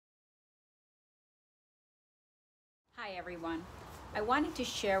Hi everyone. I wanted to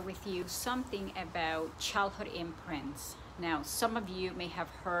share with you something about childhood imprints. Now, some of you may have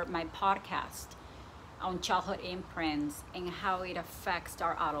heard my podcast on childhood imprints and how it affects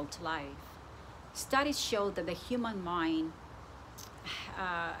our adult life. Studies show that the human mind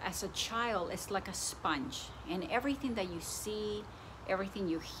as a child is like a sponge, and everything that you see, everything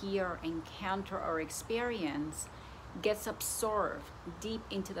you hear, encounter, or experience gets absorbed deep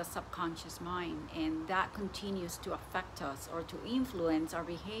into the subconscious mind, and that continues to affect us or to influence our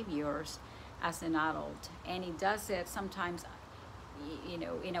behaviors as an adult. And it does it sometimes,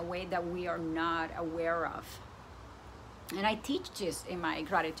 in a way that we are not aware of. And I teach this in my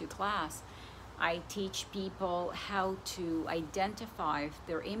gratitude class. I teach people how to identify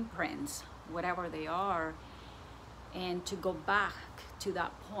their imprints, whatever they are, and to go back to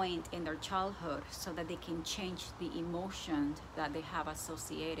that point in their childhood so that they can change the emotions that they have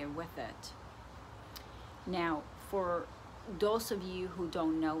associated with it. Now, for those of you who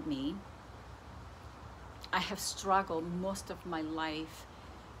don't know me, I have struggled most of my life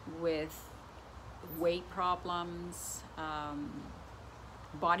with weight problems,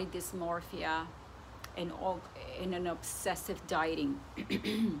 body dysmorphia, and an obsessive dieting.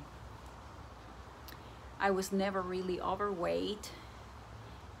 I was never really overweight,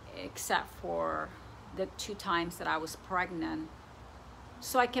 except for the 2 times that I was pregnant.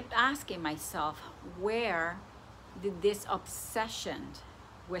 So I kept asking myself, where did this obsession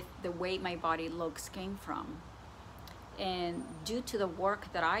with the way my body looks came from? And due to the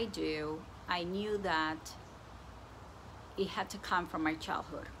work that I do, I knew that it had to come from my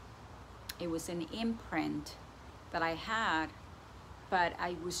childhood. It was an imprint that I had, but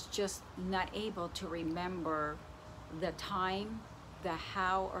I was just not able to remember the time, the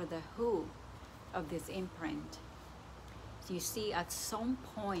how, or the who of this imprint. So you see, at some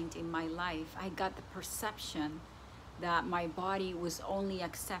point in my life, I got the perception that my body was only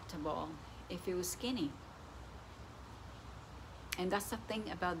acceptable if it was skinny. And that's the thing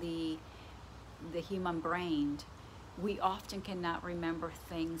about the human brain. We often cannot remember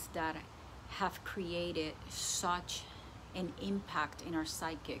things that have created such an impact in our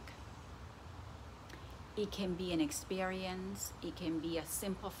psychic. It can be an experience, it can be a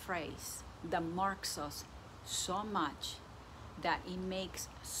simple phrase that marks us so much that it makes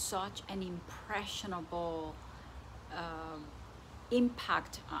such an impressionable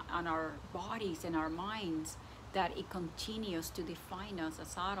impact on our bodies and our minds that it continues to define us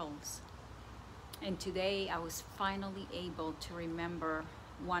as adults. And today I was finally able to remember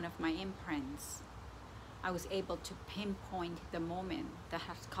one of my imprints. I was able to pinpoint the moment that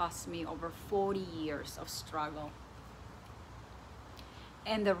has cost me over 40 years of struggle.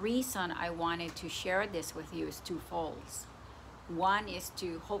 And the reason I wanted to share this with you is twofold. One is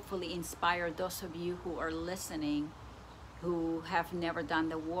to hopefully inspire those of you who are listening who have never done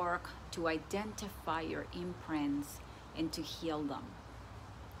the work to identify your imprints and to heal them.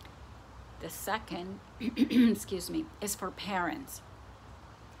 The second, excuse me, is for parents.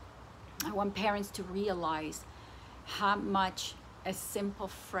 I want parents to realize how much a simple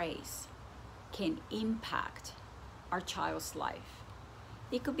phrase can impact our child's life.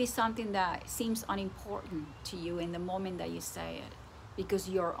 It could be something that seems unimportant to you in the moment that you say it, because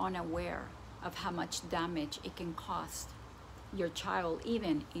you're unaware of how much damage it can cause your child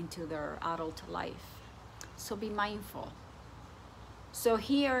even into their adult life. So be mindful. So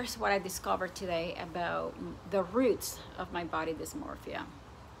here's what I discovered today about the roots of my body dysmorphia.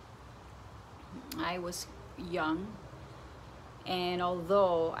 I was young, and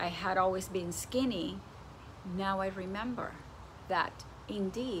although I had always been skinny, now I remember that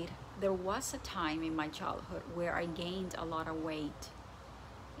indeed there was a time in my childhood where I gained a lot of weight.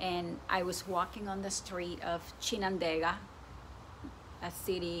 And I was walking on the street of Chinandega, a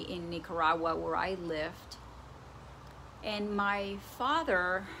city in Nicaragua where I lived, and my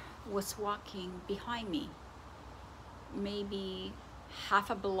father was walking behind me, maybe half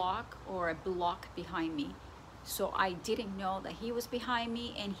a block or a block behind me. So I didn't know that he was behind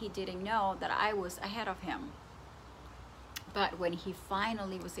me, and he didn't know that I was ahead of him. But when he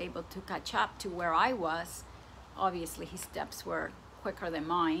finally was able to catch up to where I was, obviously his steps were quicker than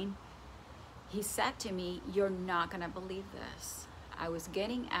mine, he said to me, "You're not gonna believe this." I was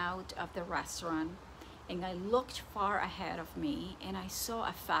getting out of the restaurant, and I looked far ahead of me, and I saw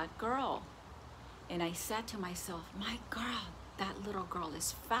a fat girl. And I said to myself, "My girl, that little girl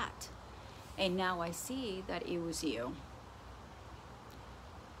is fat." And now I see that it was you.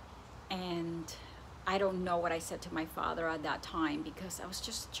 And I don't know what I said to my father at that time, because I was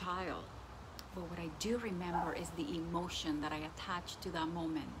just a child. But what I do remember is the emotion that I attached to that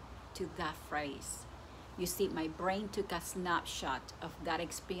moment, to that phrase. You see, my brain took a snapshot of that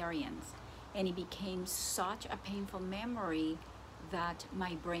experience, and it became such a painful memory that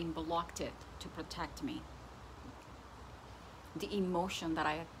my brain blocked it to protect me. The emotion that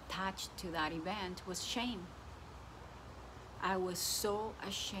I attached to that event was shame. I was so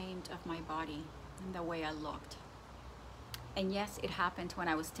ashamed of my body and the way I looked. And yes, it happened when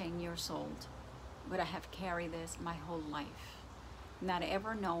I was 10 years old, but I have carried this my whole life, not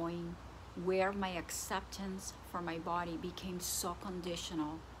ever knowing where my acceptance for my body became so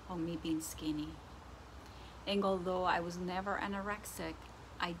conditional on me being skinny. And although I was never anorexic,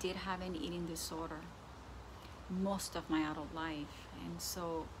 I did have an eating disorder most of my adult life. And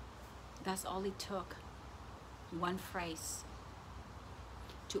so that's all it took, one phrase,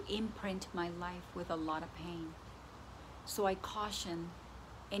 to imprint my life with a lot of pain. So I caution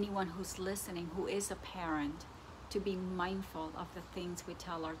anyone who's listening, who is a parent, to be mindful of the things we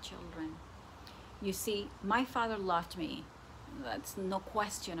tell our children. You see, my father loved me. That's no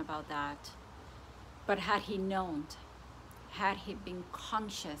question about that. But had he known, had he been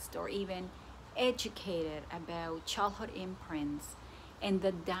conscious or even educated about childhood imprints and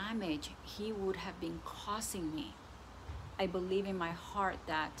the damage he would have been causing me, I believe in my heart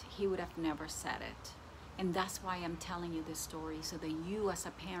that he would have never said it. And that's why I'm telling you this story, so that you as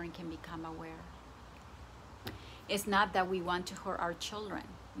a parent can become aware. It's not that we want to hurt our children,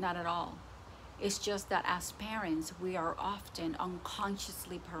 not at all. It's just that as parents, we are often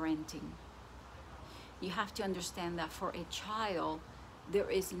unconsciously parenting. You have to understand that for a child, there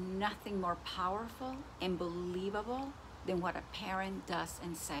is nothing more powerful and believable than what a parent does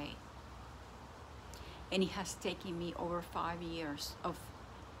and say. And it has taken me over 5 years of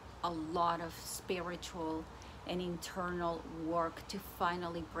a lot of spiritual and internal work to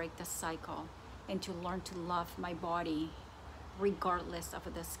finally break the cycle and to learn to love my body regardless of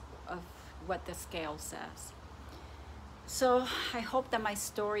what the scale says. So I hope that my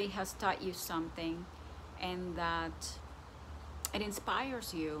story has taught you something and that it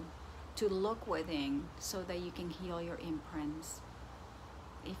inspires you to look within so that you can heal your imprints.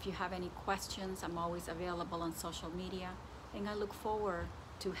 If you have any questions, I'm always available on social media, and I look forward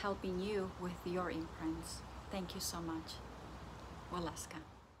to helping you with your imprints. Thank you so much. Waleuska.